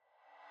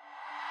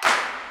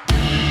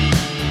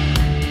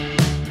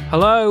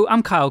Hello,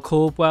 I'm Kyle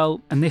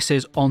Caldwell, and this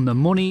is On the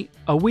Money,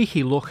 a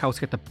weekly look how to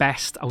get the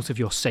best out of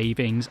your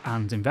savings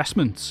and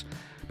investments.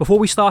 Before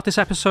we start this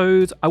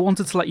episode, I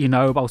wanted to let you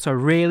know about a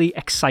really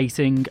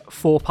exciting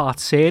 4-part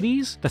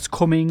series that's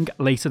coming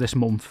later this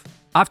month.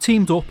 I've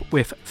teamed up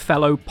with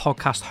fellow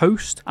podcast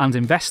host and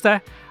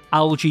investor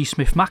Algie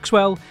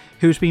Smith-Maxwell,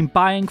 who's been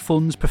buying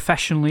funds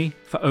professionally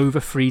for over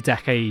 3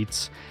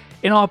 decades.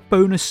 In our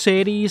bonus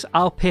series,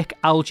 I'll pick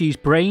Algie's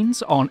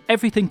brains on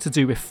everything to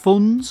do with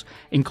funds,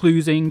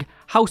 including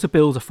how to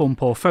build a fund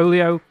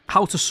portfolio,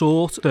 how to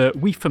sort the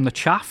wheat from the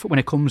chaff when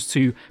it comes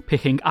to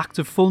picking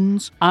active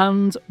funds,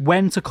 and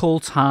when to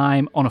call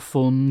time on a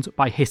fund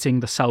by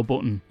hitting the sell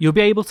button. You'll be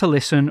able to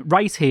listen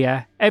right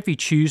here every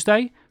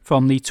Tuesday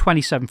from the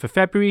 27th of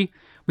February.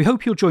 We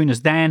hope you'll join us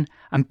then,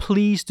 and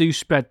please do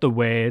spread the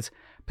word,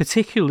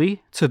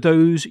 particularly to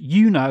those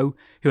you know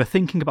who are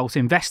thinking about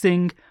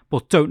investing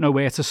but don't know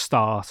where to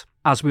start,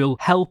 as we'll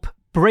help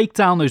break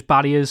down those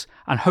barriers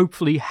and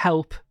hopefully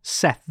help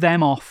set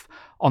them off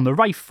on the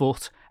right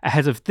foot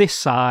ahead of this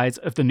side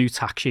of the new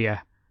tax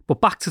year. But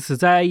back to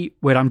today,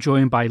 where I'm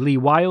joined by Lee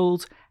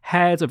Wild,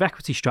 Head of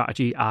Equity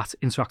Strategy at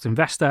Interact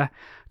Investor,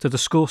 to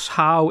discuss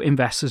how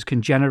investors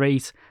can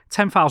generate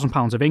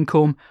 £10,000 of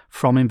income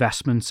from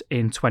investments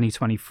in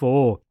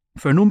 2024.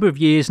 For a number of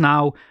years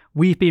now,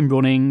 we've been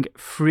running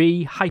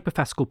 3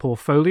 hypothetical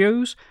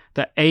portfolios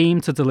that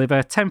aim to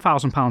deliver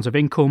 £10,000 of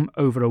income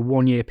over a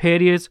 1-year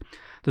period.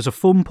 There's a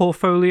fund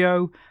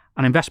portfolio,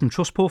 an investment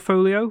trust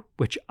portfolio,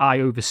 which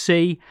I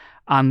oversee,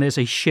 and there's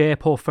a share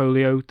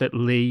portfolio that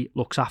Lee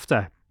looks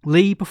after.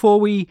 Lee, before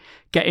we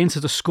get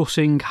into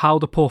discussing how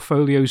the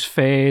portfolios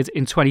fared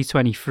in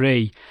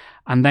 2023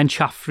 and then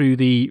chat through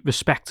the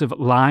respective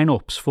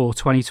lineups for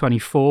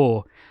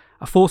 2024,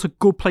 I thought a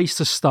good place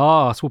to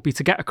start would be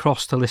to get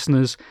across to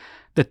listeners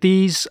that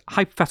these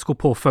hypothetical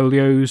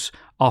portfolios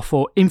are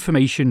for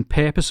information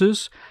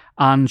purposes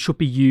and should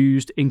be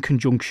used in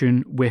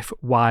conjunction with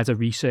wider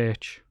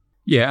research.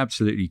 Yeah,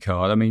 absolutely,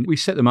 Carl. I mean, we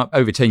set them up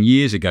over 10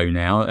 years ago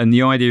now, and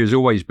the idea has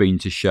always been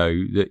to show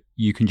that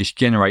you can just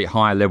generate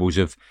higher levels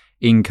of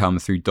income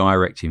through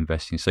direct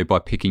investing. So by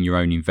picking your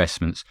own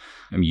investments,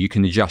 you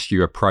can adjust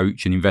your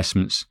approach and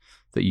investments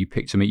that you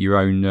pick to meet your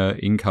own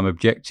income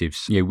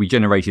objectives. We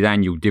generated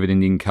annual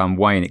dividend income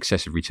way in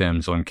excess of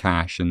returns on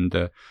cash, and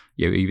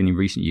even in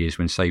recent years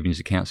when savings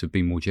accounts have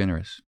been more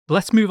generous.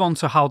 Let's move on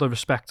to how the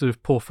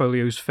respective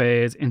portfolios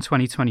fared in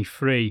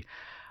 2023.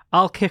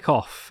 I'll kick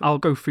off. I'll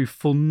go through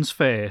funds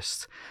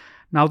first.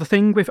 Now, the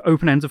thing with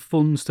open-ended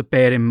funds to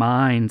bear in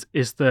mind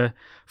is the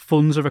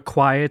funds are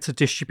required to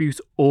distribute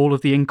all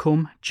of the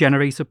income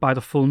generated by the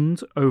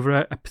fund over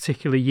a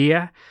particular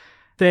year.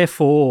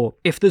 Therefore,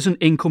 if there's an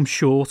income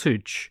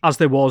shortage, as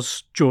there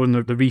was during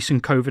the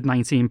recent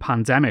COVID-19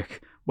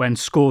 pandemic, when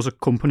scores of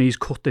companies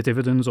cut their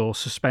dividends or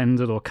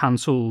suspended or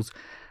cancelled,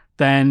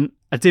 then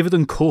a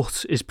dividend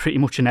cut is pretty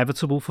much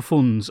inevitable for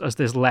funds as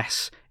there's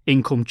less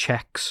income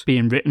checks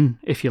being written,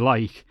 if you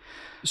like.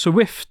 So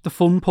with the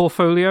fund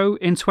portfolio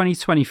in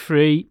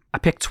 2023, I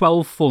picked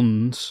 12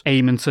 funds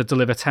aiming to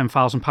deliver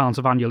 £10,000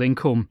 of annual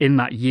income in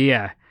that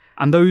year.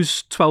 And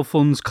those 12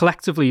 funds,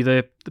 collectively,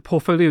 the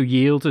portfolio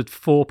yielded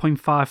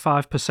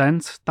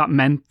 4.55%. That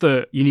meant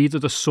that you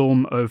needed a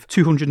sum of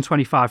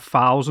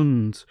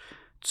 £225,000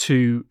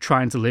 to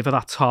try and deliver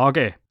that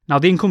target. Now,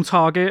 the income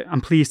target,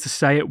 I'm pleased to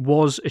say it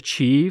was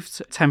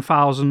achieved.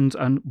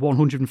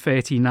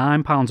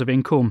 £10,139 of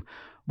income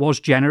was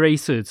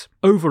generated.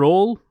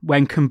 Overall,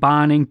 when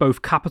combining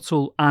both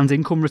capital and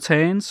income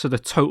returns, so the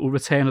total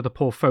return of the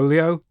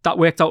portfolio, that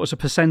worked out as a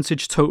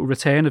percentage total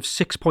return of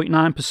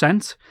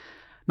 6.9%.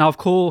 Now, of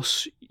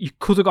course, you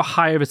could have got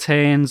higher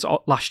returns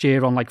last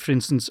year on, for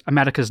instance,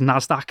 America's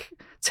NASDAQ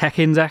tech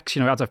index.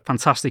 It had a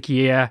fantastic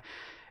year.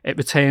 It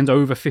returned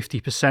over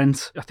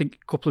 50%. I think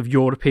a couple of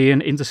European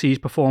indices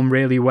performed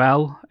really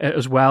well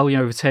as well,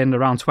 returned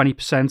around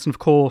 20%. And of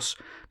course,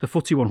 the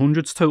FTSE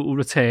 100's total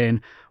return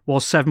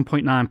was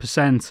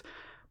 7.9%.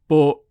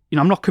 But,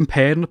 I'm not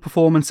comparing the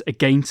performance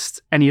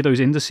against any of those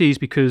indices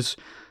because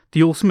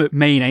the ultimate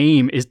main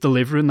aim is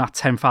delivering that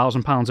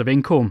 £10,000 of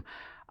income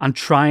and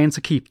trying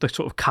to keep the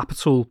sort of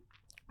capital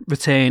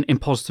return in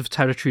positive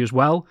territory as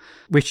well,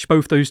 which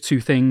both those two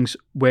things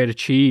were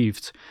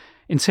achieved.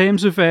 In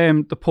terms of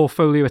the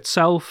portfolio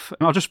itself,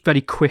 I'll just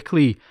very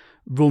quickly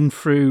run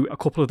through a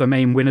couple of the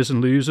main winners and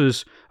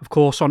losers. Of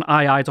course, on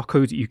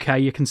ii.co.uk,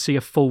 you can see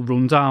a full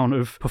rundown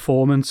of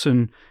performance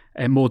and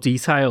more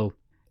detail.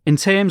 In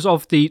terms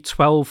of the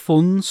 12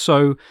 funds,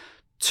 so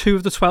 2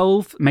 of the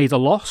 12 made a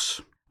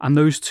loss, and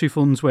those 2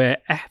 funds were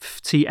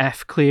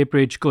FTF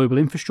Clearbridge Global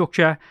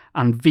Infrastructure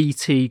and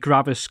VT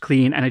Gravis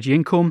Clean Energy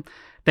Income.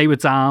 They were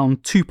down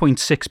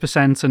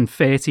 2.6% and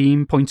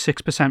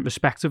 13.6%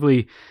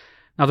 respectively.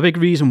 Now, the big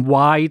reason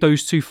why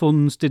those 2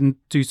 funds didn't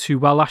do too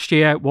well last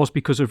year was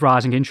because of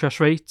rising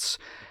interest rates.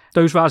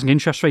 Those rising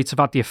interest rates have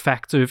had the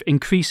effect of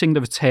increasing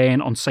the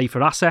return on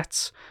safer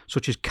assets,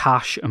 such as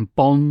cash and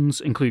bonds,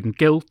 including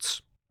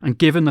gilts. And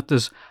given that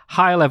there's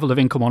higher level of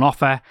income on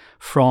offer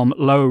from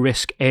lower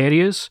risk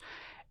areas,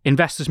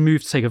 Investors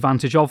moved to take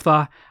advantage of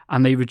that,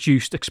 and they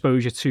reduced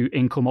exposure to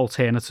income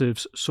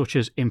alternatives such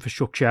as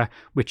infrastructure,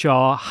 which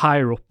are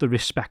higher up the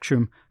risk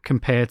spectrum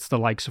compared to the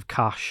likes of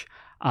cash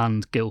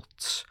and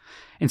gilts.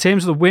 In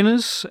terms of the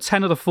winners,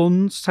 10 of the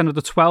funds, 10 of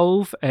the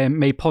 12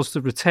 made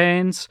positive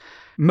returns.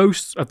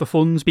 Most of the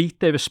funds beat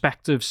their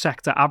respective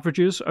sector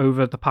averages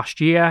over the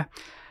past year.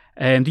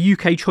 The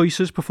UK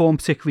choices performed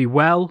particularly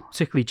well,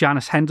 particularly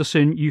Janus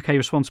Henderson, UK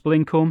Responsible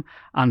Income,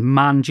 and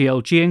Man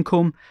GLG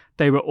Income.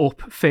 They were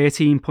up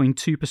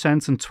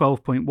 13.2% and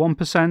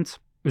 12.1%. It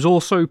was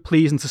also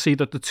pleasing to see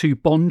that the two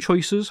bond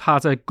choices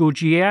had a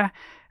good year.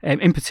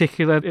 In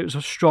particular, it was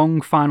a strong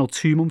final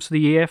 2 months of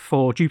the year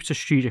for Jupiter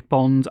Strategic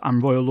Bond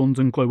and Royal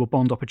London Global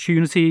Bond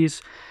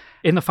Opportunities.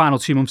 In the final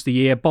 2 months of the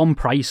year, bond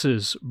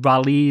prices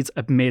rallied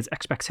amid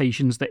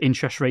expectations that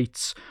interest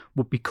rates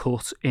would be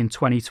cut in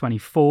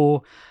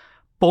 2024.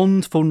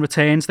 Bond fund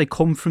returns, they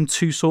come from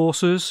two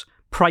sources: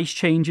 price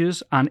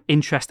changes and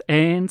interest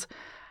earned.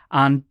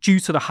 And due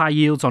to the high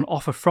yields on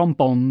offer from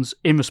bonds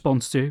in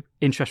response to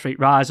interest rate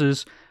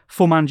rises,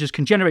 fund managers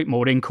can generate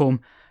more income.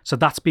 So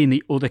that's been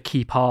the other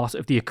key part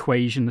of the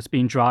equation that's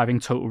been driving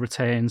total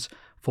returns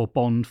for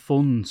bond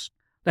funds.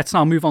 Let's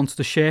now move on to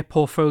the share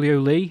portfolio,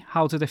 Lee.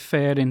 How did it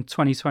fare in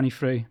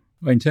 2023?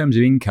 Well, in terms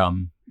of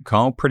income,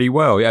 Carl, pretty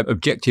well. Yeah,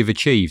 objective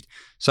achieved.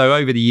 So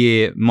over the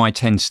year, my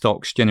 10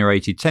 stocks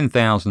generated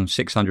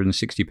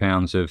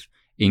 £10,660 of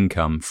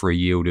income for a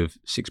yield of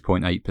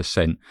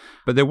 6.8%.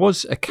 But there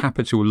was a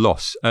capital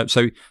loss.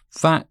 So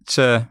that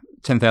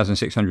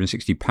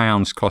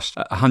 £10,660 cost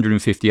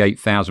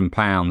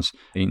 £158,000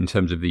 in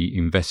terms of the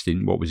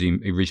investing, what was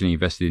originally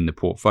invested in the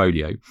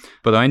portfolio.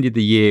 But I ended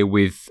the year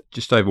with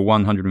just over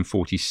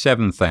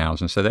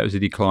 £147,000. So that was a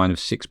decline of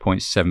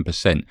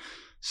 6.7%.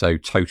 So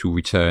total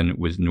return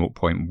was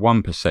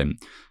 0.1%.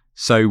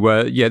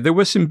 So, there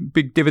were some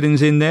big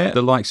dividends in there.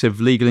 The likes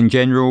of Legal &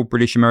 General,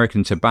 British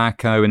American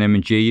Tobacco and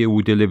M&G all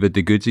delivered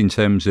the goods in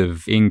terms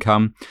of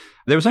income.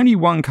 There was only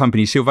one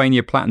company,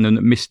 Sylvania Platinum,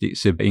 that missed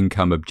its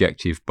income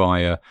objective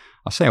by, a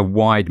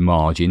wide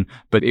margin,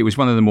 but it was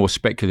one of the more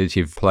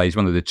speculative plays,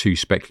 one of the two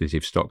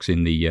speculative stocks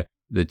in the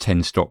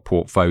 10-stock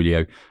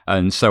portfolio.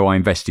 And so I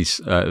invested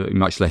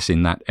much less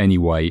in that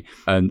anyway.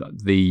 And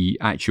the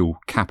actual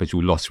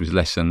capital loss was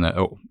less than,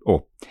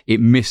 or it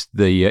missed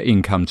the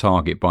income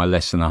target by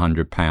less than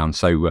 £100.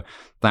 So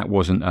that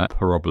wasn't a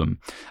problem.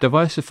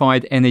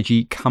 Diversified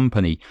Energy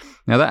Company.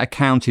 Now that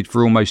accounted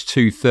for almost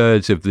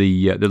 2/3 of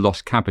the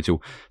lost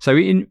capital. So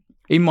in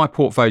my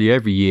portfolio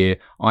every year,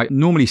 I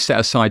normally set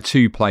aside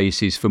two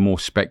places for more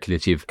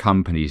speculative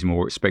companies,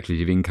 more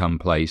speculative income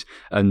plays.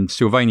 And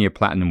Sylvania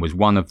Platinum was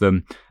one of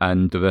them,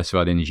 and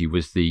Diversified Energy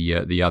was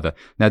the other.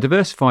 Now,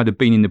 Diversified had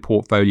been in the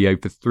portfolio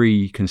for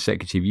 3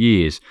 consecutive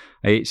years.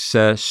 Its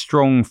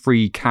strong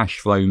free cash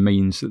flow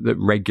means that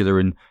regular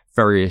and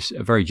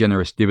very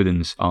generous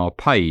dividends are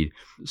paid.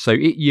 So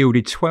it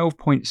yielded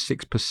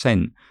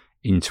 12.6%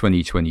 in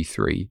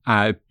 2023.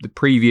 The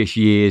previous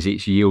years,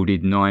 it's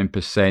yielded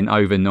 9%,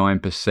 over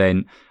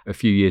 9%. A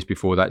few years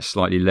before that,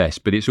 slightly less.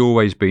 But it's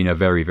always been a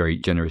very, very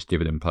generous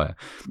dividend payer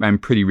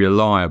and pretty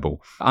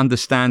reliable.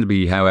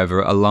 Understandably,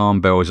 however,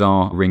 alarm bells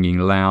are ringing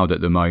loud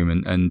at the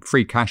moment, and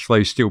free cash flow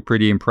is still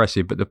pretty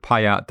impressive, but the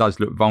payout does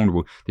look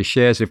vulnerable. The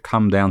shares have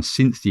come down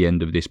since the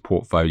end of this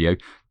portfolio.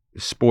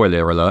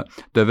 Spoiler alert,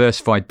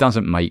 Diversified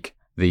doesn't make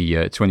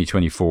the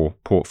 2024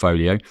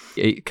 portfolio.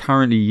 It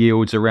currently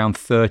yields around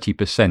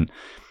 30%.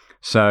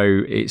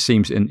 So it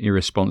seems an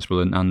irresponsible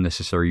and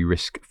unnecessary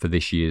risk for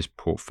this year's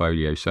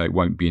portfolio. So it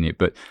won't be in it.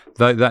 But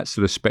that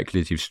sort of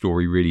speculative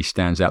story really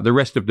stands out. The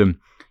rest of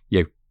them,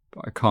 I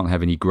can't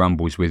have any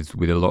grumbles with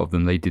a lot of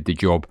them. They did the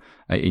job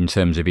in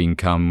terms of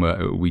income.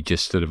 We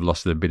just sort of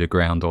lost a bit of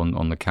ground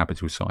on the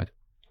capital side.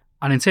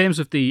 And in terms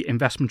of the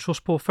investment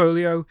trust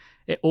portfolio,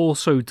 it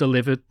also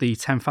delivered the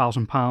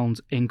 £10,000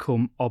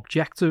 income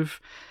objective.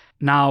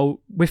 Now,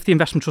 with the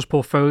investment trust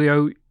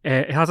portfolio,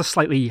 it has a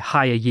slightly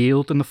higher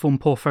yield than the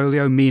fund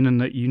portfolio, meaning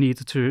that you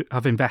needed to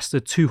have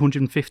invested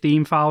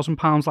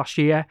 £215,000 last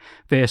year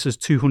versus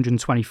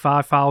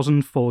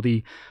 £225,000 for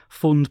the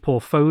fund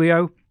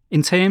portfolio.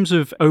 In terms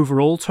of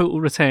overall total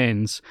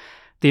returns,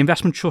 the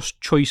investment trust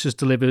choices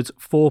delivered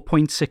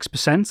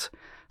 4.6%.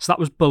 So that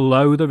was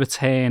below the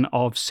return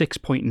of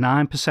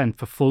 6.9%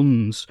 for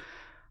funds.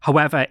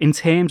 However, in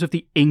terms of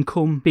the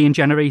income being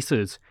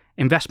generated,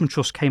 investment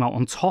trusts came out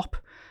on top.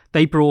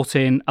 They brought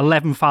in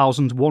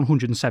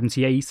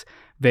 11,178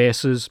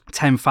 versus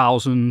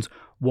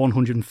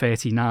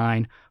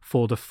 10,139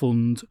 for the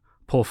fund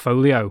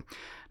portfolio.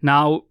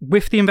 Now,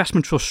 with the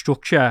investment trust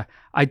structure,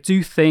 I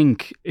do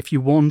think if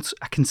you want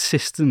a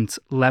consistent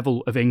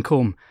level of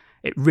income,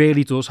 it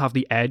really does have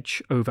the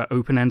edge over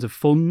open-ended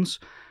funds.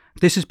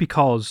 This is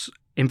because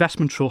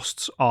investment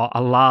trusts are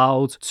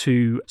allowed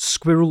to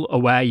squirrel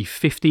away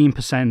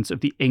 15% of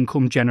the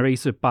income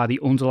generated by the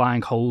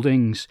underlying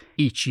holdings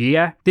each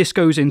year. This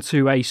goes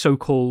into a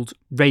so-called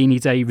rainy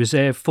day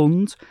reserve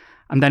fund.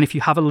 And then if you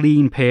have a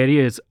lean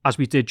period, as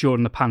we did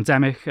during the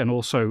pandemic and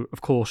also,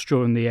 of course,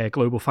 during the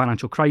global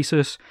financial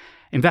crisis,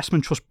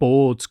 investment trust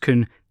boards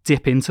can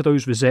dip into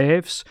those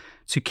reserves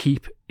to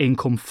keep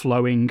income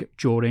flowing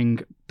during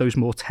those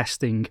more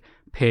testing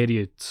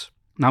periods.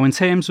 Now, in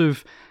terms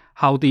of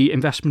how the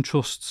investment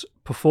trusts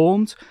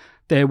performed,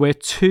 there were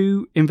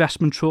 2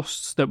 investment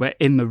trusts that were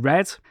in the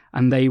red,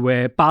 and they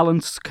were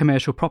Balanced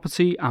Commercial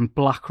Property and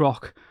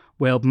BlackRock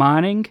World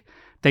Mining.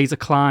 They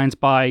declined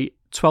by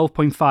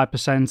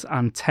 12.5%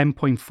 and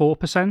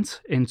 10.4%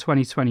 in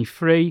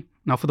 2023.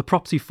 Now, for the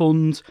property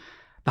fund,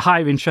 the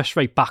higher interest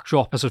rate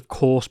backdrop has, of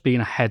course,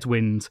 been a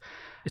headwind.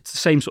 It's the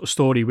same sort of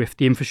story with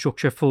the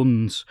infrastructure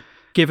funds.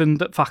 Given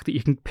the fact that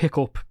you can pick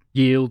up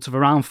yields of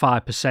around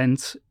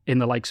 5% in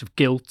the likes of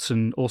gilts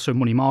and also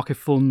money market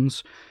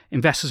funds,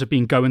 investors have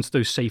been going to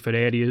those safer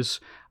areas,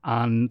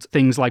 and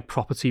things like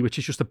property, which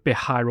is just a bit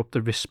higher up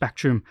the risk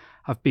spectrum,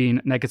 have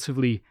been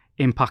negatively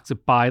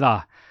impacted by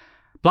that.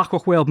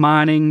 BlackRock World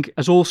Mining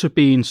has also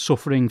been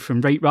suffering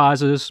from rate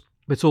rises,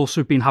 but it's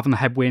also been having the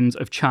headwind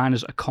of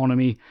China's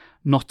economy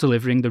not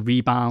delivering the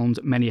rebound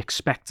many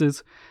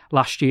expected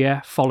last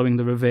year following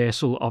the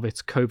reversal of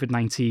its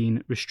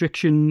COVID-19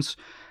 restrictions.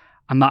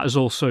 And that has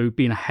also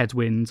been a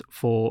headwind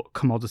for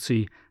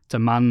commodity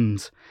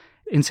demand.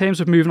 In terms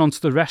of moving on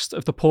to the rest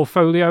of the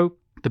portfolio,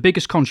 the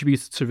biggest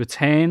contributor to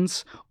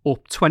returns,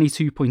 up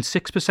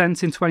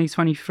 22.6% in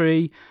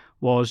 2023,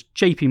 was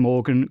JP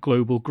Morgan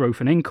Global Growth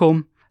and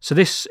Income. So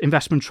this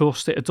investment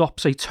trust, it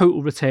adopts a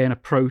total return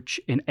approach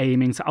in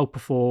aiming to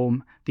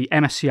outperform the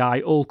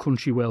MSCI All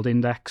Country World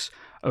Index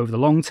over the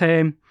long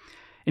term.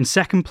 In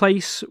second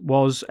place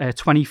was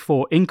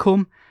 24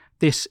 Income.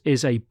 This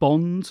is a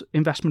bond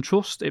investment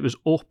trust. It was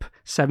up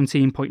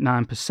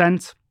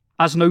 17.9%.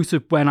 As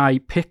noted when I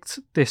picked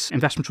this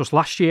investment trust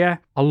last year,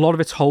 a lot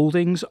of its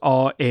holdings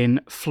are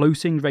in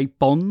floating rate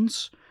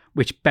bonds,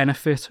 which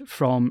benefit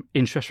from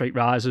interest rate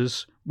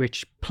rises,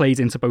 which played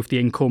into both the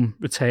income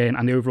return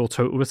and the overall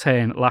total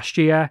return last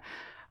year.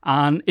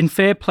 And in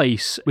third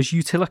place was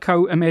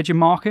Utilico Emerging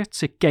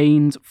Markets. It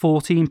gained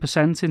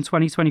 14% in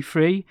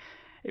 2023.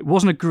 It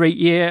wasn't a great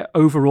year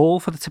overall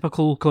for the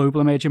typical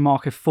global emerging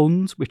market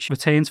fund, which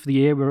returns for the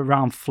year were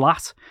around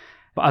flat.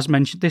 But as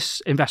mentioned,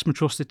 this investment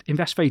trust, it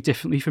invests very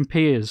differently from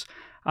peers,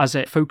 as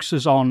it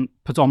focuses on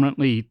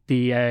predominantly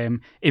the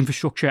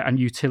infrastructure and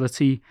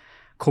utility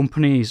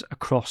companies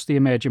across the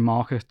emerging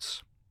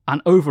markets. And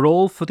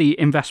overall, for the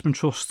investment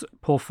trust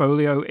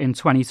portfolio in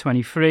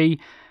 2023,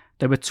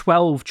 there were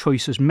 12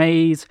 choices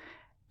made,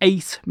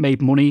 8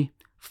 made money,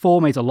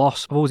 4 made a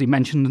loss. I've already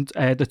mentioned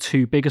the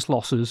 2 biggest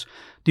losses.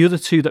 The other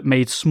 2 that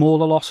made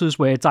smaller losses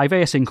were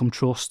Diverse Income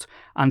Trust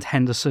and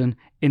Henderson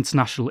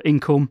International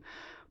Income.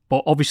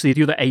 But obviously,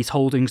 the other 8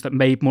 holdings that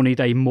made money,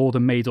 they more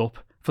than made up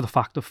for the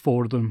fact that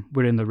 4 of them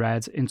were in the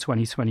red in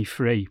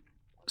 2023.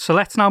 So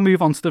let's now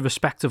move on to the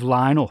respective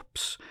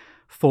lineups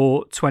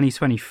for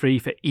 2023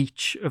 for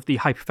each of the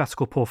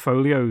hypothetical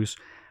portfolios.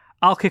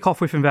 I'll kick off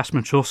with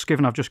investment trusts,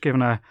 given I've just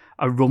given a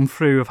run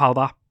through of how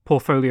that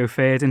portfolio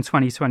fared in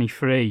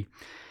 2023.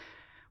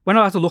 When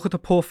I had a look at the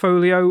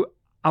portfolio,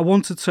 I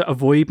wanted to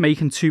avoid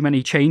making too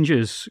many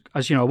changes,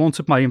 as you know, I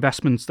wanted my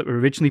investments that were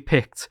originally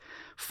picked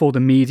for the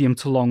medium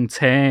to long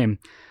term.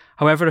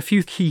 However, a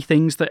few key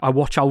things that I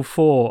watch out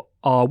for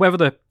are whether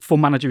the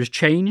fund manager has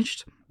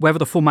changed, whether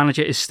the fund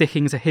manager is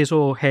sticking to his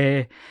or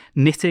her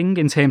knitting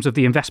in terms of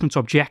the investment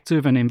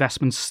objective and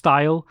investment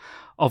style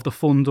of the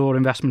fund or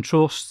investment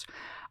trust,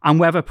 and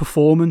whether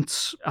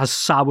performance has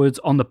soured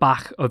on the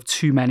back of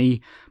too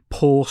many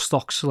poor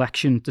stock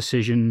selection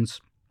decisions.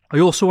 I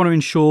also want to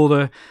ensure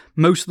that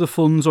most of the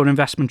funds or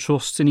investment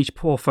trusts in each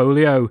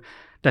portfolio,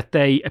 that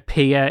they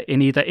appear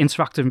in either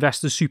Interactive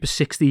Investor's Super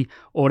 60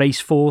 or ACE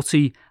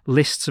 40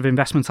 lists of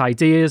investment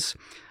ideas.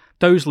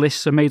 Those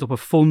lists are made up of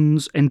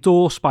funds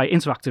endorsed by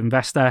Interactive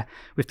Investor,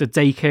 with the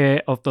daycare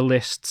of the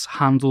lists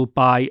handled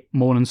by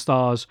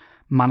Morningstar's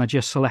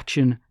Manager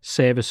Selection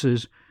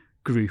Services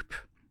Group.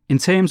 In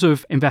terms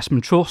of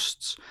investment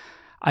trusts,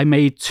 I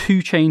made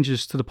 2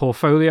 changes to the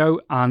portfolio,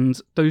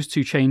 and those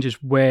 2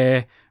 changes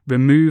were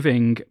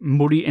removing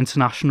Murray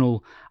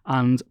International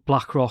and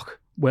BlackRock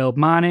World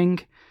Mining.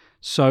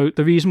 So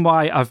the reason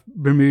why I've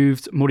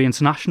removed Murray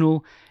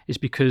International is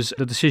because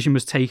the decision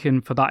was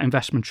taken for that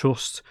investment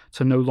trust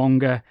to no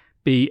longer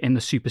be in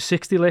the Super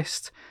 60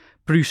 list.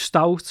 Bruce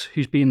Stout,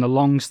 who's been the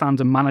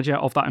long-standing manager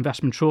of that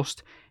investment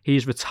trust, he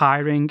is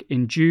retiring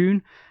in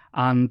June,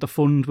 and the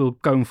fund will,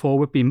 going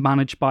forward, be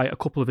managed by a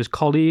couple of his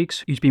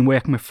colleagues he's been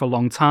working with for a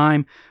long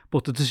time.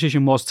 But the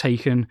decision was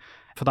taken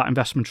for that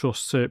investment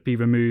trust to be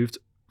removed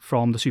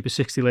from the Super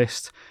 60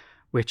 list,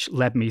 which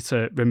led me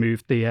to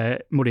remove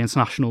the Murray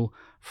International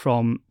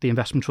from the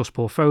investment trust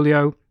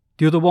portfolio.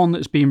 The other one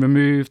that's been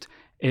removed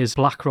is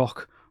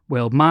BlackRock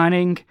World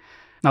Mining.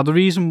 Now, the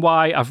reason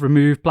why I've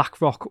removed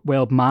BlackRock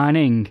World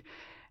Mining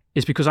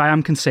is because I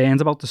am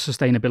concerned about the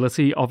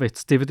sustainability of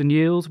its dividend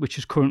yield, which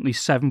is currently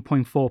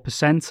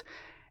 7.4%.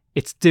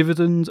 Its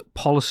dividend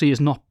policy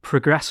is not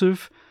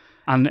progressive,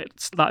 and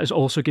that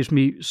also gives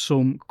me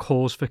some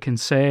cause for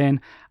concern.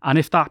 And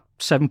if that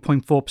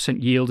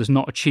 7.4% yield is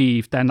not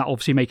achieved, then that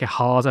obviously make it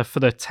harder for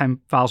the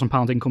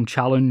 £10,000 income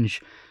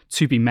challenge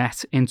to be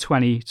met in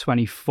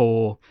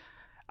 2024.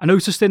 I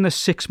noticed in the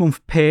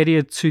 6-month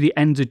period to the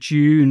end of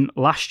June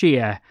last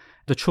year,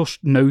 the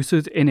Trust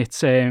noted in its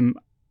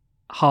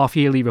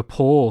half-yearly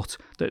report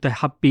that there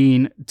had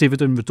been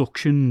dividend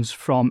reductions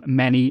from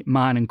many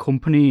mining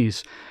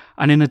companies.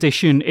 And in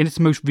addition, in its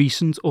most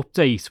recent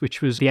update,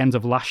 which was the end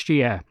of last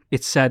year,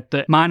 it said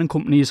that mining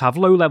companies have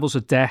low levels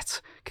of debt,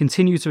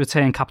 continue to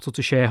return capital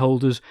to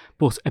shareholders,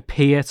 but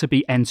appear to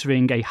be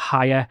entering a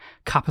higher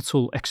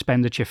capital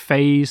expenditure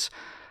phase.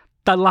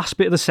 That last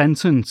bit of the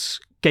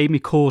sentence gave me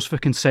cause for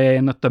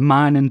concern that the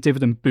mining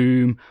dividend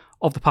boom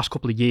of the past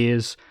couple of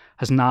years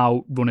has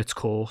now run its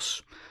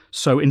course.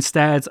 So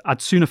instead,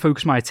 I'd sooner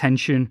focus my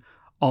attention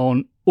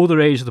on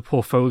other areas of the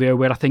portfolio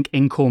where I think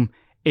income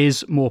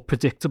is more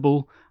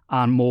predictable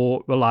and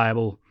more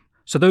reliable.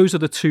 So those are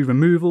the 2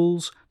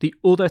 removals. The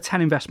other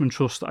 10 investment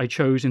trusts that I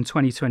chose in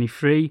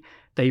 2023,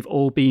 they've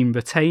all been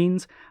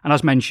retained. And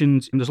as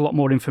mentioned, there's a lot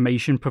more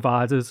information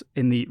provided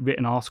in the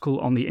written article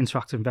on the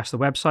Interactive Investor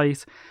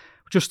website.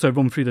 Just to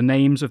run through the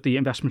names of the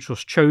investment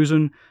trusts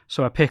chosen.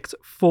 So I picked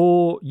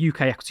 4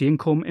 UK equity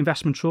income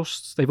investment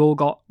trusts. They've all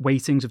got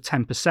weightings of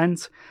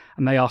 10%,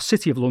 and they are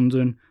City of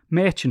London,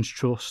 Merchants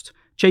Trust,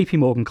 JP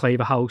Morgan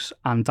Claverhouse,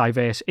 and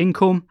Diverse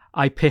Income.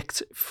 I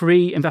picked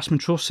 3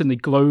 investment trusts in the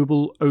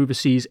Global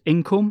Overseas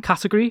Income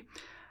category.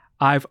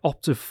 I've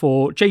opted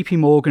for JP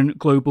Morgan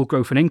Global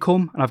Growth and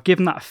Income, and I've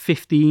given that a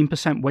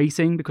 15%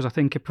 weighting because I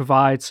think it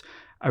provides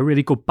a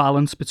really good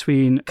balance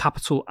between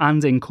capital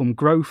and income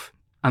growth.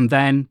 And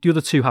then the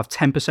other 2 have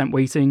 10%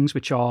 weightings,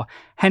 which are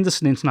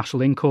Henderson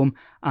International Income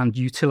and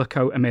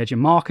Utilico Emerging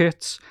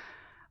Markets.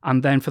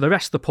 And then for the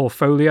rest of the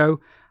portfolio,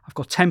 I've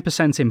got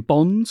 10% in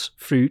bonds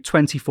through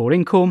 24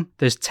 Income.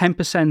 There's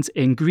 10%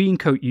 in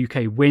Greencoat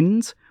UK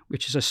Wind,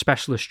 which is a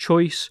specialist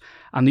choice.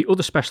 And the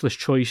other specialist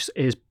choice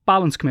is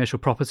Balanced Commercial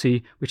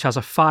Property, which has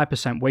a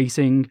 5%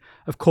 weighting.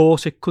 Of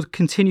course, it could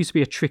continue to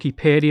be a tricky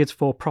period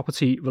for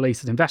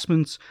property-related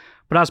investments.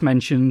 But as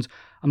mentioned,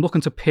 I'm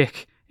looking to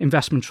pick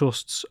investment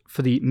trusts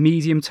for the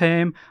medium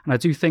term, and I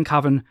do think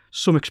having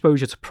some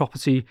exposure to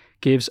property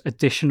gives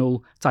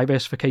additional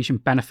diversification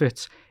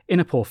benefits in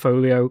a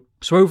portfolio.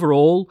 So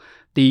overall,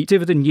 the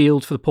dividend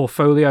yield for the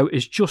portfolio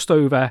is just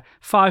over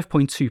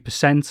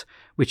 5.2%,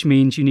 which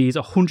means you need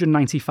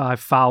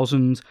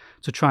 195,000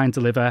 to try and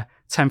deliver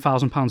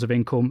 £10,000 of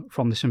income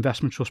from this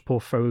investment trust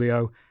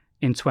portfolio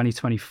in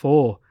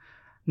 2024.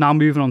 Now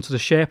moving on to the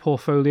share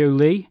portfolio,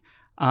 Lee.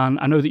 And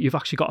I know that you've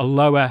actually got a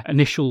lower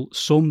initial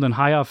sum than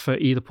I have for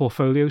either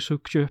portfolio. So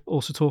could you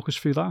also talk us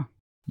through that?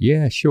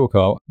 Yeah, sure,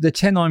 Carl. The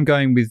 10 I'm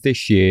going with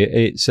this year,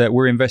 it's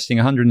we're investing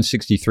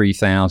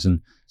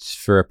 163,000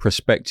 for a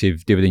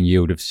prospective dividend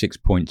yield of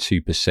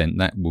 6.2%.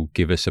 That will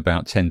give us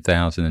about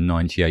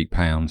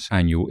 £10,098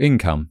 annual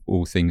income,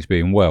 all things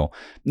being well.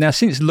 Now,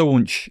 since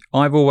launch,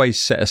 I've always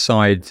set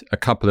aside a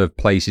couple of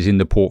places in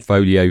the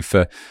portfolio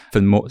for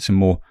some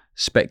more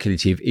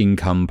speculative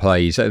income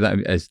plays.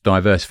 As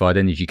Diversified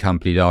Energy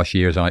Company last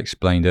year, as I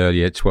explained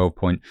earlier,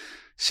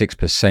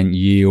 12.6%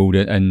 yield,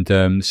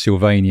 and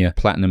Sylvania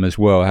Platinum as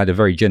well had a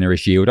very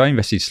generous yield. I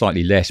invested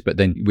slightly less, but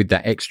then with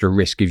that extra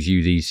risk gives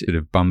you these sort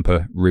of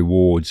bumper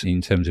rewards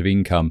in terms of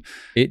income.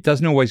 It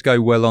doesn't always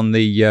go well on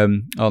the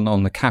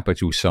on the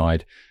capital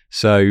side.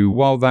 So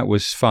while that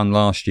was fun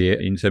last year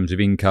in terms of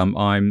income,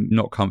 I'm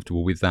not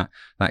comfortable with that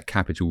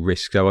capital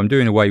risk. So I'm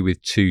doing away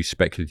with 2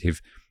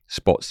 speculative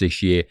spots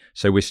this year.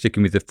 So we're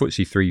sticking with the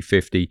FTSE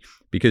 350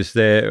 because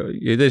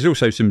there's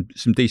also some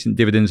decent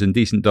dividends and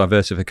decent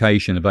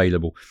diversification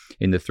available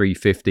in the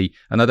 350.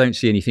 And I don't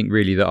see anything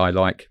really that I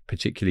like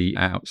particularly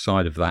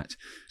outside of that.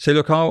 So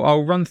look,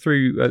 I'll run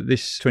through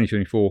this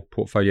 2024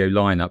 portfolio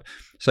lineup.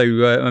 So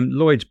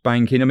Lloyds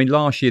Banking, I mean,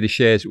 last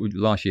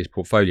year's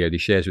portfolio, the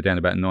shares were down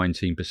about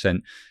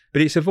 19%.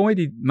 But it's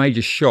avoided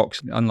major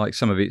shocks, unlike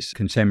some of its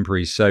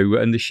contemporaries.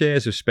 And the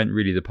shares have spent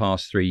really the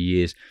past 3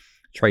 years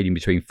trading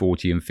between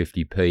 40 and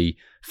 50p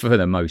for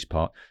the most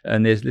part.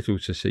 And there's little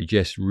to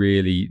suggest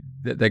really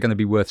that they're going to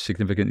be worth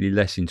significantly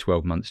less in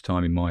 12 months'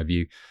 time, in my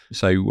view.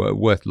 So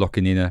worth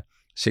locking in a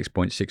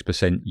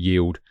 6.6%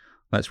 yield.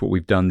 That's what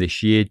we've done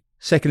this year.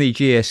 Secondly,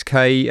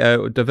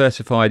 GSK,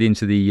 diversified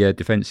into the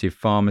defensive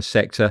pharma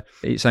sector.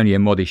 It's only a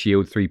modest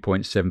yield,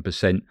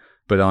 3.7%.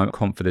 But I'm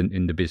confident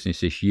in the business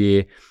this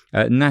year.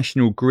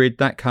 National Grid,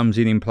 that comes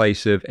in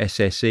place of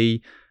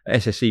SSE.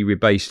 SSE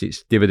rebased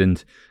its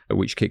dividend,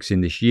 which kicks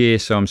in this year.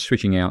 So I'm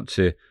switching out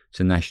to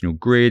National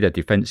Grid, a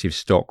defensive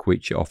stock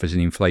which offers an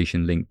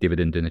inflation-linked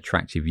dividend and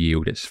attractive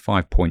yield. It's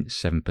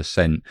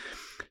 5.7%.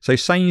 So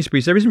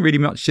Sainsbury's, there isn't really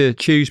much to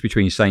choose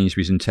between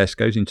Sainsbury's and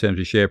Tesco's in terms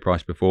of share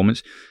price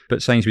performance,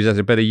 but Sainsbury's has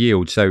a better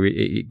yield, so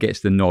it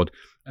gets the nod.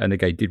 And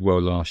again, did well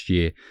last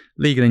year.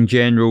 Legal &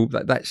 General,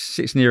 that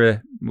sits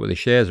near the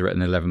shares are at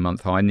an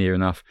 11-month high, near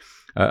enough,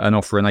 and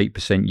offer an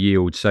 8%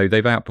 yield. So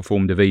they've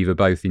outperformed Aviva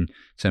both in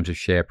terms of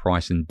share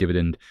price and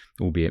dividend,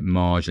 albeit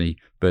marginally.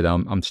 But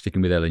I'm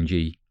sticking with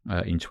L&G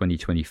in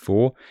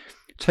 2024.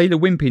 Taylor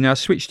Wimpey, now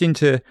switched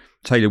into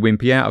Taylor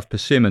Wimpey out of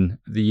Persimmon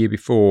the year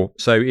before.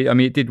 So,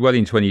 it did well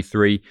in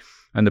 23.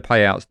 and the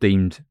payout's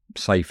deemed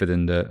safer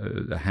than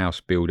the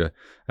house builder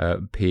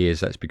peers.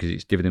 That's because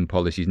its dividend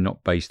policy is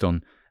not based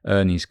on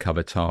earnings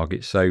cover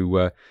targets.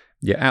 So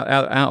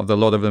out of the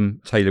lot of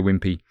them, Taylor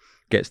Wimpey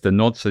gets the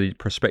nod. So the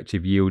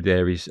prospective yield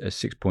there is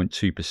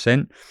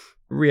 6.2%.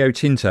 Rio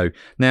Tinto.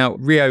 Now,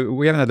 Rio,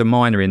 we haven't had a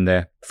miner in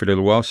there for a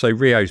little while, so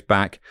Rio's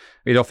back.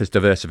 It offers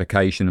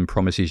diversification and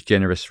promises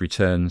generous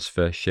returns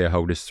for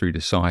shareholders through the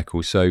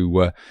cycle. So,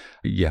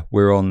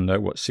 we're on,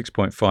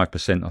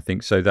 6.5%, I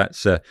think. So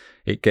that's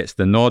it gets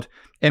the nod.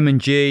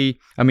 M&G,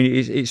 I mean,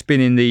 it's been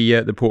in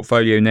the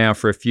portfolio now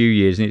for a few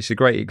years, and it's a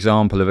great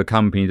example of a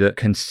company that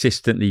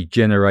consistently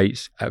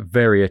generates a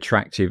very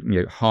attractive,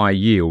 high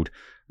yield.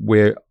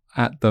 We're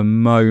at the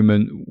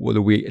moment, what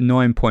are we?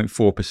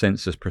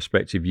 9.4% as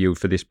prospective yield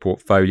for this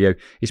portfolio.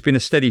 It's been a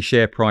steady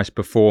share price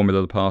performer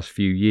the past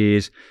few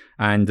years,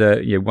 and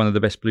one of the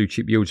best blue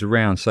chip yields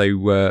around.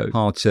 So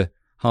hard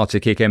to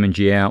kick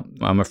M&G out,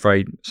 I'm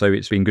afraid. So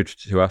it's been good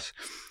to us,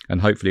 and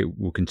hopefully it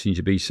will continue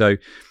to be so.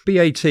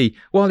 BAT,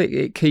 while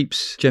it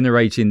keeps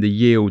generating the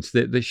yields,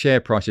 the share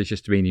price has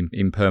just been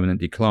in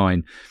permanent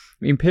decline.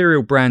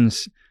 Imperial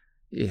Brands,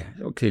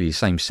 clearly the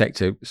same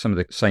sector, some of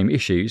the same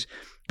issues,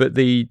 but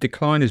the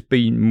decline has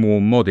been more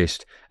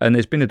modest, and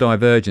there's been a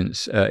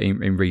divergence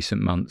in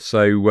recent months.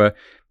 So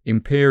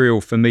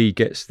Imperial, for me,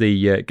 gets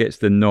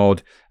the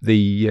nod. The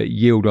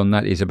yield on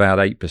that is about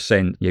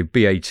 8%.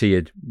 BAT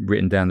had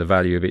written down the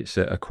value of its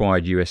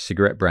acquired US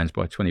cigarette brands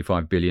by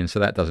 $25 billion, so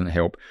that doesn't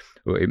help.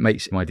 Well, it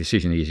makes my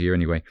decision easier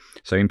anyway.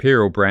 So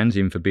Imperial Brands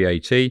in for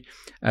BAT.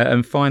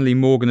 And finally,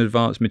 Morgan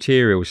Advanced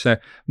Materials. So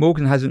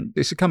Morgan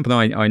it's a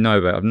company I know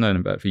about, I've known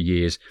about for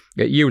years.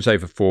 It yields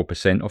over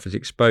 4%, offers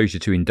exposure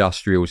to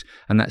industrials,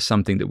 and that's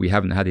something that we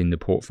haven't had in the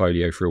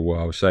portfolio for a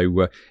while.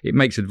 So it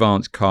makes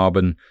advanced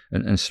carbon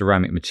and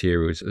ceramic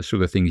materials, the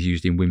sort of things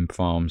used in wind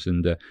farms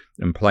and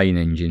plane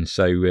engines.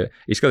 So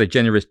it's got a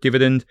generous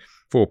dividend,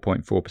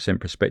 4.4%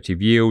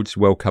 prospective yields,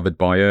 well covered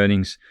by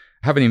earnings.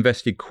 Haven't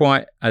invested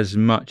quite as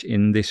much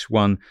in this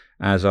one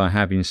as I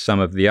have in some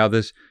of the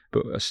others,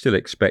 but I still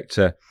expect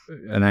an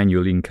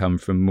annual income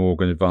from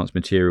Morgan Advanced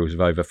Materials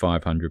of over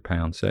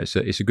 £500. So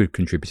it's a good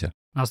contributor.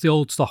 As the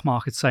old stock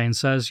market saying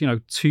says,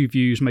 two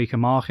views make a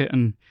market.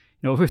 And,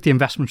 with the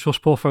investment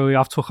trust portfolio,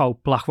 I've took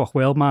out BlackRock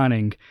World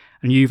Mining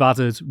and you've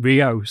added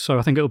Rio. So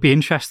I think it'll be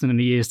interesting in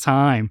a year's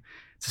time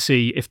to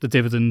see if the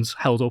dividends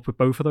held up with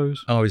both of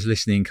those. I was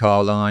listening,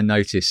 Carl, and I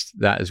noticed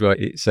that as well.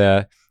 It's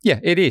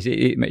it is.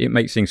 It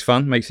makes things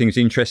fun, makes things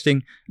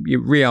interesting.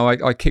 Rio,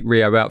 I kicked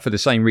Rio out for the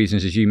same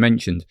reasons as you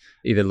mentioned,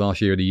 either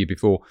last year or the year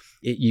before.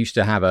 It used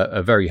to have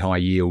a very high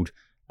yield,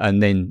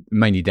 and then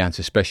mainly down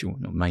to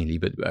not mainly,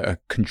 but a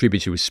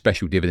contributor with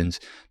special dividends.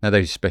 Now,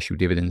 those special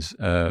dividends,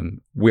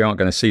 we aren't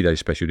going to see those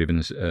special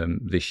dividends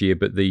this year,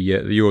 but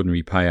the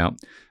ordinary payout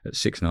at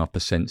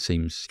 6.5%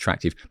 seems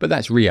attractive. But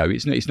that's Rio.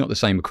 It's not the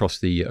same across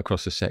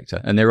the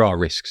sector, and there are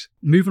risks.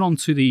 Moving on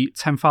to the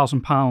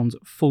 £10,000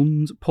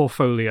 fund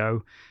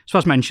portfolio. So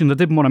as mentioned, I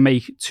didn't want to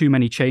make too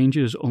many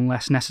changes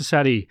unless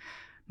necessary.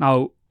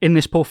 Now, in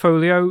this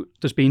portfolio,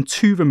 there's been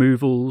 2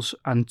 removals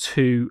and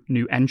 2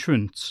 new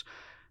entrants.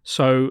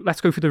 So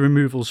let's go through the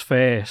removals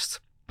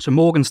first. So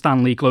Morgan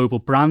Stanley Global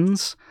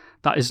Brands,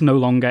 that is no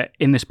longer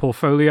in this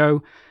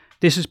portfolio.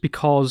 This is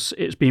because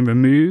it's been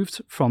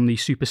removed from the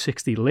Super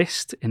 60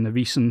 list in the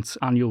recent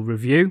annual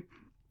review.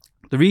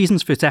 The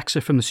reasons for its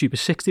exit from the Super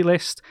 60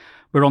 list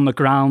were on the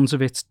grounds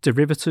of its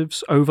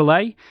derivatives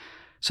overlay.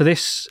 So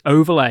this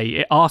overlay,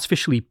 it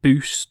artificially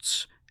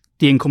boosts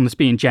the income that's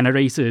being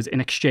generated in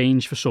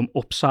exchange for some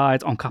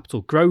upside on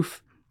capital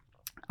growth.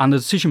 And the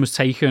decision was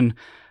taken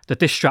that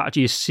this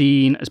strategy is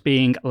seen as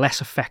being less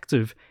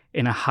effective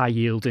in a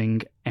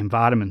high-yielding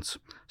environment.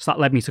 So that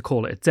led me to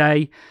call it a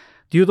day.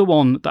 The other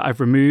one that I've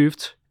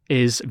removed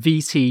is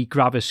VT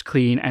Gravis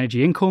Clean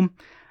Energy Income.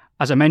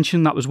 As I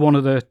mentioned, that was one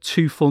of the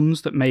 2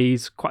 funds that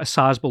made quite a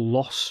sizable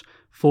loss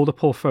for the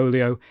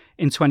portfolio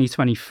in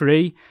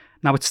 2023.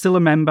 Now, it's still a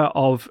member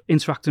of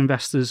Interactive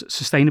Investor's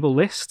sustainable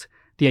list,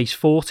 the ACE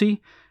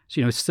 40.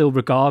 So, it's still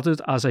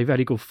regarded as a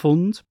very good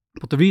fund.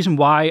 But the reason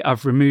why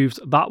I've removed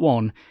that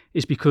one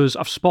is because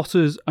I've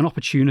spotted an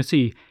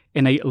opportunity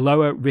in a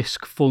lower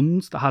risk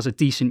fund that has a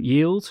decent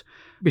yield,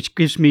 which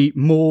gives me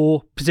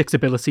more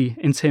predictability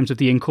in terms of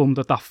the income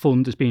that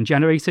fund has been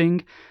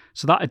generating.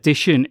 So that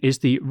addition is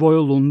the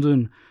Royal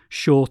London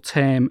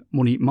Short-Term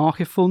Money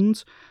Market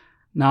Fund.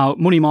 Now,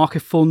 money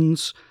market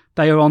funds,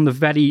 they are on the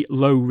very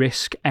low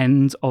risk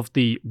end of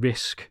the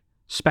risk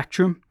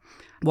spectrum.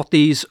 What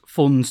these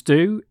funds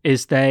do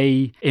is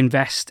they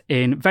invest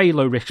in very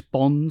low risk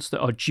bonds that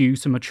are due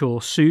to mature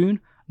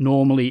soon,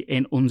 normally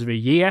in under a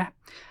year.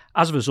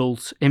 As a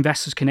result,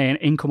 investors can earn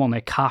income on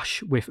their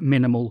cash with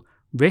minimal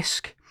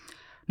risk.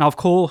 Now, of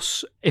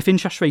course, if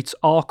interest rates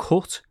are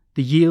cut,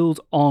 the yield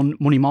on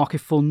money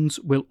market funds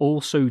will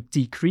also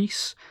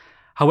decrease.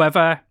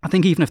 However, I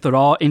think even if there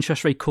are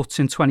interest rate cuts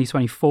in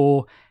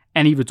 2024,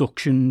 any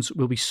reductions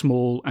will be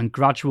small and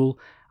gradual,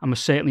 and we're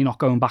certainly not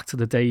going back to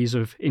the days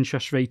of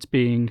interest rates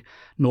being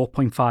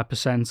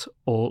 0.5%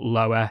 or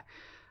lower.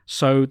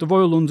 So the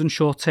Royal London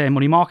Short-Term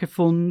Money Market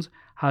Fund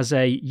has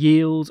a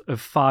yield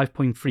of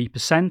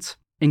 5.3%.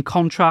 In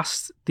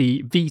contrast,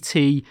 the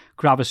VT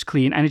Gravis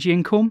Clean Energy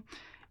Income,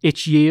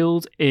 its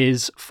yield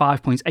is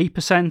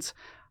 5.8%.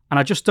 And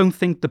I just don't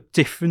think the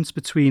difference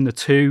between the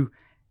two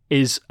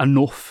is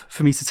enough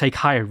for me to take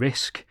higher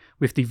risk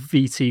with the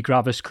VT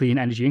Gravis Clean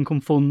Energy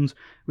Income Fund,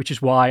 which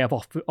is why I've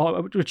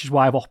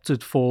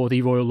opted for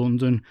the Royal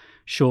London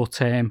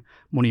Short-Term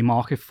Money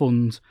Market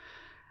Fund.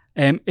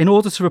 In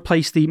order to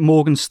replace the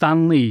Morgan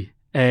Stanley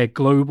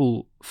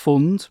Global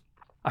Fund,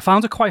 I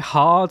found it quite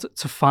hard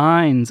to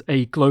find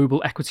a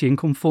global equity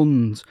income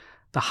fund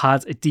that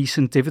had a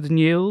decent dividend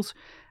yield.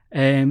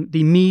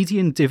 The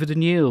median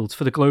dividend yield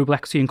for the global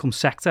equity income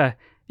sector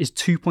is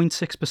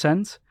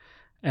 2.6%.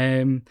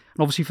 And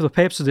obviously, for the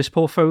purpose of this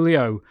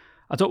portfolio,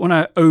 I don't want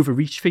to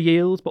overreach for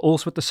yield, but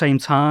also at the same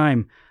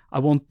time, I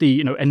want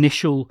the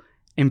initial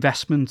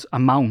investment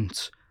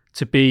amount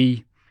to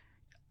be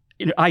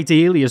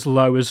ideally as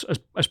low as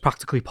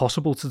practically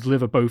possible to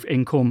deliver both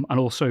income and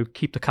also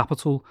keep the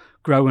capital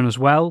growing as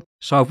well.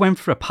 So I went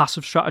for a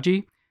passive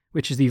strategy,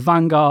 which is the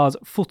Vanguard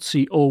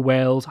FTSE All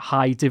World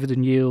High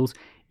Dividend Yield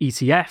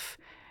ETF.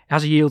 It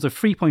has a yield of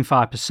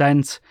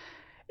 3.5%.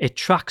 It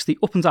tracks the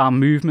up and down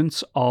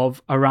movements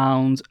of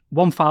around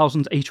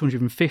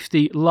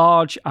 1,850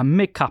 large and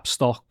mid-cap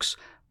stocks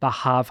that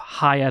have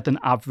higher than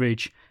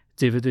average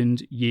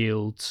dividend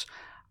yields.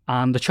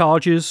 And the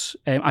charges,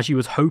 as you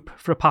would hope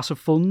for a passive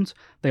fund,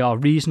 they are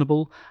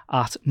reasonable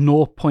at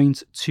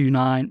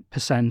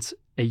 0.29%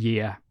 a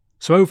year.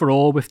 So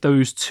overall, with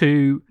those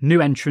 2 new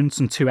entrants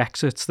and 2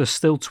 exits, there's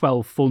still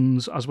 12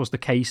 funds, as was the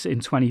case in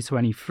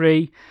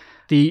 2023.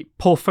 The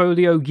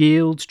portfolio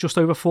yields just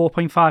over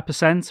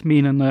 4.5%,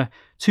 meaning the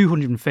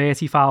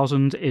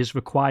 230,000 is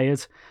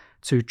required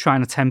to try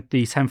and attempt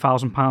the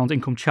 £10,000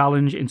 income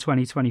challenge in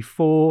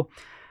 2024.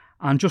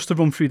 And just to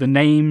run through the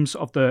names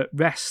of the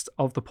rest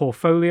of the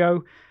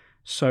portfolio.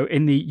 So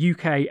in the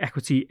UK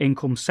equity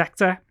income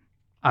sector,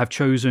 I've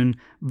chosen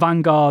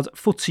Vanguard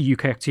FTSE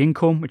UK Equity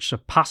Income, which is a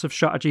passive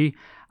strategy,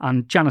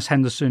 and Janus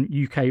Henderson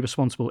UK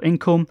Responsible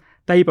Income.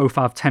 They both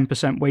have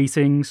 10%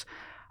 weightings.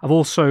 I've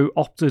also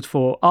opted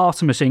for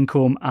Artemis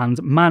Income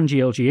and Man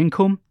GLG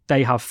Income.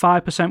 They have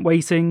 5%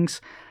 weightings.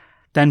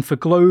 Then for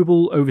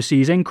Global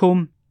Overseas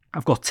Income,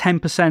 I've got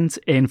 10%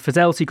 in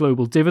Fidelity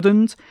Global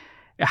Dividend.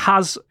 It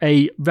has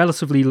a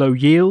relatively low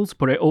yield,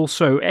 but it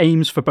also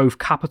aims for both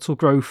capital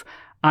growth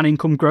and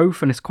income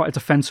growth, and it's quite a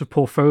defensive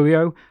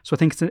portfolio. So I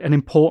think it's an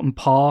important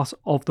part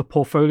of the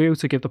portfolio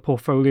to give the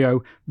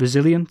portfolio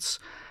resilience.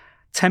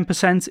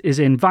 10% is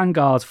in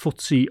Vanguard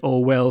FTSE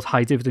All World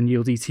High Dividend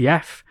Yield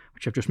ETF,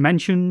 which I've just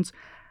mentioned.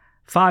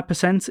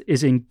 5%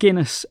 is in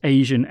Guinness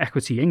Asian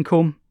Equity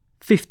Income.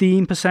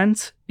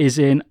 15% is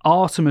in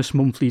Artemis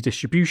Monthly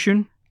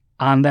Distribution.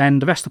 And then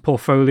the rest of the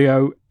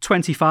portfolio,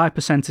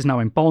 25% is now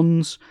in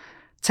bonds.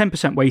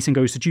 10% weighting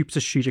goes to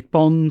Jupiter Strategic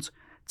Bond.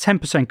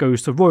 10%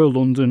 goes to Royal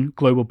London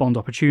Global Bond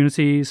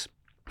Opportunities.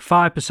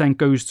 5%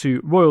 goes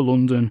to Royal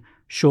London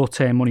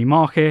Short-Term Money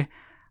Market.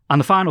 And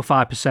the final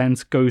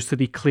 5% goes to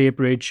the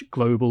Clearbridge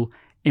Global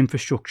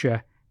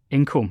Infrastructure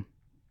Income.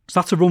 So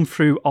that's a run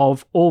through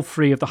of all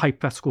 3 of the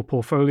hypothetical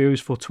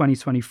portfolios for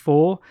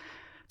 2024.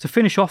 To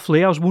finish off,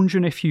 Lee, I was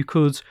wondering if you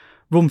could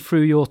run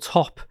through your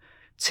top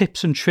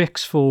tips and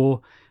tricks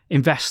for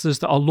investors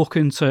that are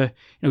looking to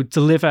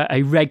deliver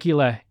a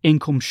regular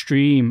income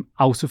stream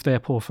out of their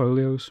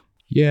portfolios.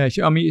 Yeah,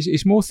 I mean,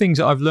 it's more things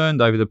that I've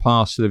learned over the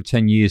past sort of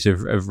 10 years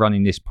of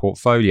running this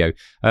portfolio.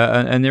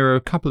 And there are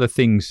a couple of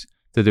things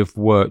that have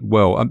worked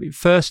well. I mean,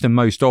 first and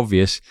most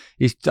obvious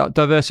is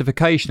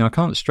diversification. I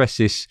can't stress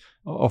this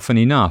often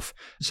enough.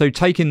 So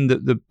taking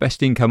the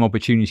best income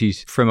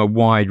opportunities from a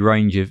wide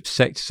range of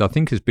sectors, I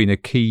think, has been a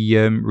key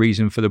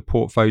reason for the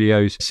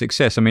portfolio's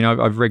success. I mean,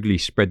 I've regularly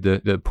spread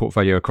the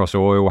portfolio across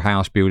oil,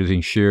 house builders,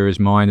 insurers,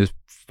 miners,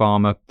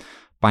 pharma,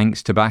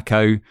 banks,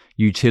 tobacco,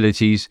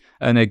 utilities,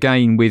 and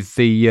again with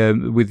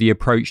the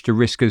approach to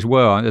risk as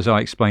well. As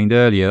I explained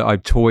earlier,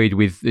 I've toyed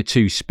with the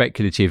 2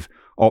 speculative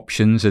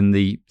options and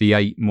the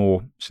 8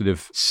 more sort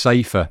of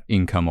safer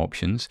income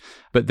options.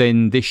 But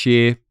then this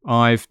year,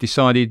 I've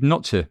decided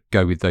not to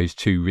go with those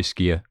 2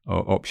 riskier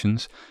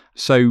options.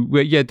 So,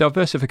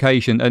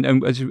 diversification.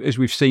 And as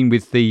we've seen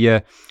with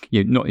the,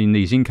 not in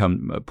these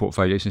income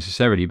portfolios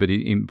necessarily, but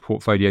in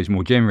portfolios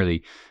more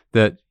generally,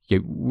 that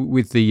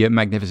with the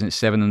Magnificent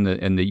Seven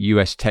and the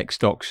US tech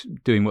stocks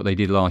doing what they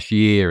did last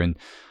year. And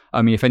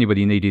I mean, if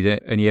anybody needed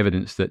any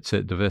evidence that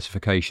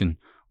diversification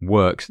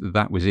works,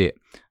 that was it.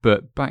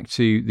 But back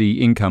to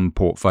the income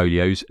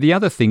portfolios, the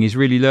other thing is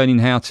really learning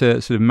how to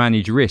sort of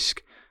manage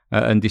risk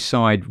and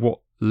decide what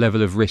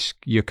level of risk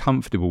you're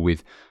comfortable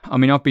with. I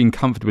mean, I've been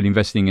comfortable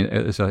investing in,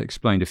 as I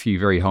explained, a few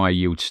very high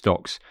yield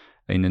stocks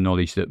in the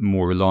knowledge that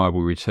more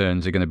reliable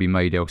returns are going to be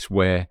made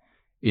elsewhere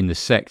in the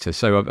sector.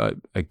 So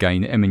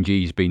again,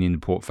 M&G has been in the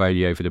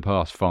portfolio for the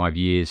past 5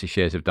 years. The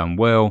shares have done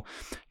well,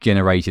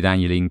 generated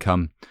annual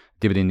income,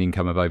 dividend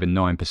income of over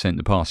 9%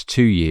 the past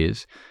 2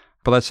 years.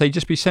 But I'd say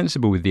just be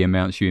sensible with the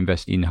amounts you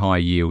invest in high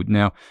yield.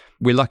 Now,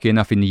 we're lucky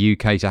enough in the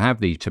UK to have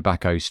these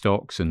tobacco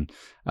stocks and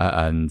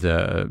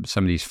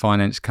some of these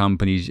finance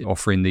companies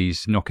offering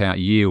these knockout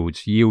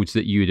yields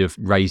that you'd have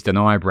raised an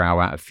eyebrow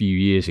at a few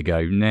years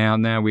ago.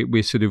 Now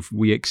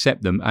we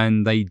accept them,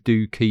 and they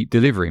do keep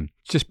delivering.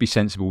 Just be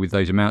sensible with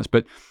those amounts.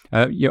 But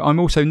I'm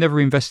also never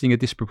investing a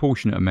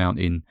disproportionate amount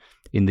in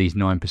these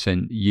 9%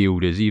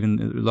 yielders,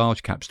 even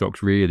large cap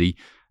stocks really.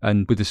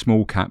 And with the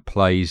small cap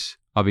plays,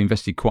 I've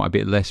invested quite a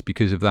bit less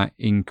because of that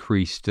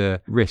increased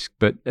risk.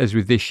 But as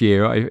with this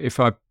year,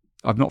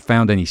 I've not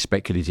found any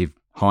speculative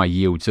high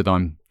yields that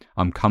I'm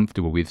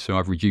comfortable with, so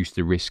I've reduced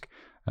the risk.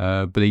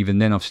 But even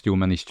then, I've still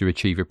managed to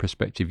achieve a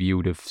prospective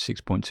yield of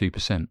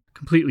 6.2%.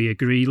 Completely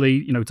agree,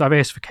 Lee.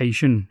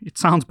 Diversification, it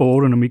sounds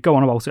boring and we go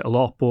on about it a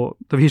lot, but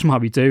the reason why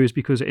we do is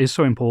because it is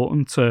so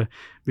important to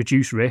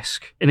reduce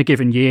risk. In a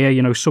given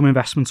year, some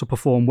investments will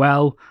perform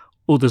well,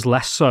 others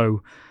less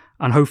so.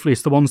 And hopefully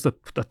it's the ones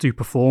that do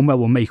perform well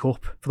will make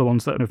up for the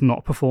ones that have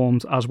not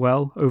performed as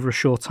well over a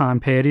short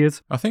time period.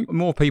 I think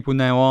more people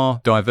now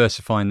are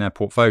diversifying their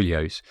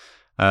portfolios.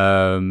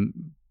 But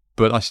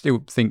I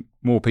still think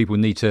more people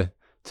need to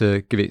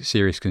give it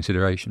serious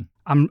consideration.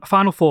 And a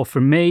final thought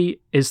from me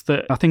is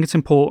that I think it's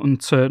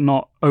important to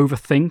not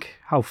overthink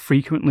how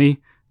frequently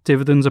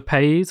dividends are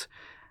paid.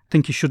 I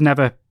think you should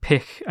never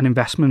pick an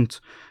investment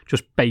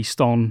just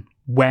based on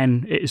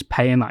when it is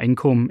paying that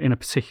income in a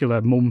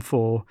particular month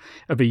or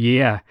of a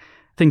year.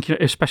 I think,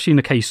 especially in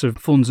the case of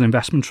funds and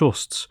investment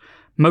trusts,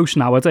 most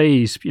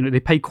nowadays, they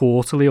pay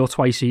quarterly or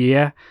twice a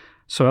year.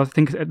 So I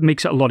think it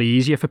makes it a lot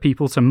easier for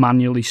people to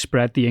manually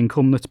spread the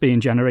income that's being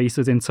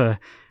generated into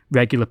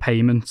regular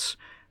payments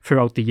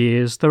throughout the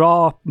years. There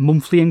are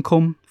monthly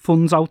income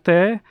funds out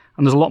there,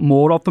 and there's a lot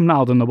more of them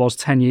now than there was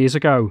 10 years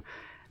ago.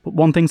 But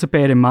one thing to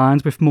bear in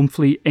mind with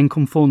monthly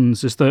income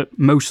funds is that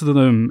most of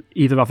them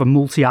either have a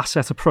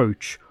multi-asset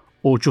approach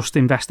or just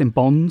invest in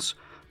bonds.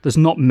 There's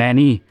not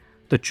many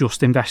that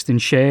just invest in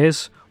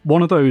shares.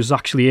 One of those is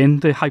actually in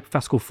the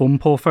hypothetical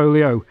fund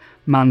portfolio,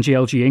 Man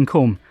GLG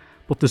Income,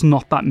 but there's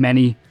not that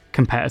many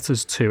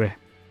competitors to it.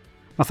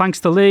 Now, thanks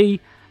to Lee,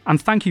 and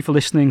thank you for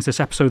listening to this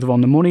episode of On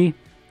the Money.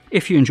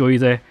 If you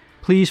enjoyed it,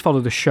 please follow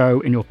the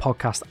show in your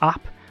podcast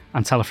app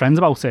and tell a friend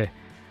about it.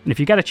 And if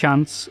you get a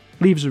chance,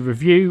 leave us a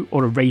review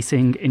or a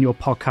rating in your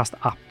podcast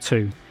app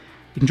too.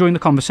 You can join the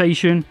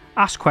conversation,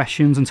 ask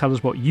questions and tell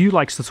us what you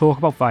like to talk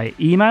about via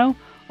email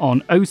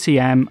on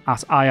otm@ii.co.uk.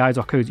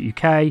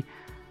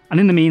 And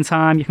in the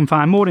meantime, you can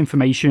find more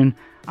information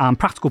and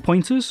practical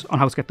pointers on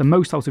how to get the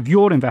most out of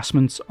your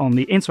investments on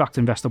the Interactive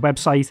Investor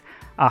website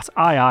at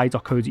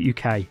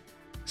ii.co.uk.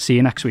 See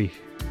you next week.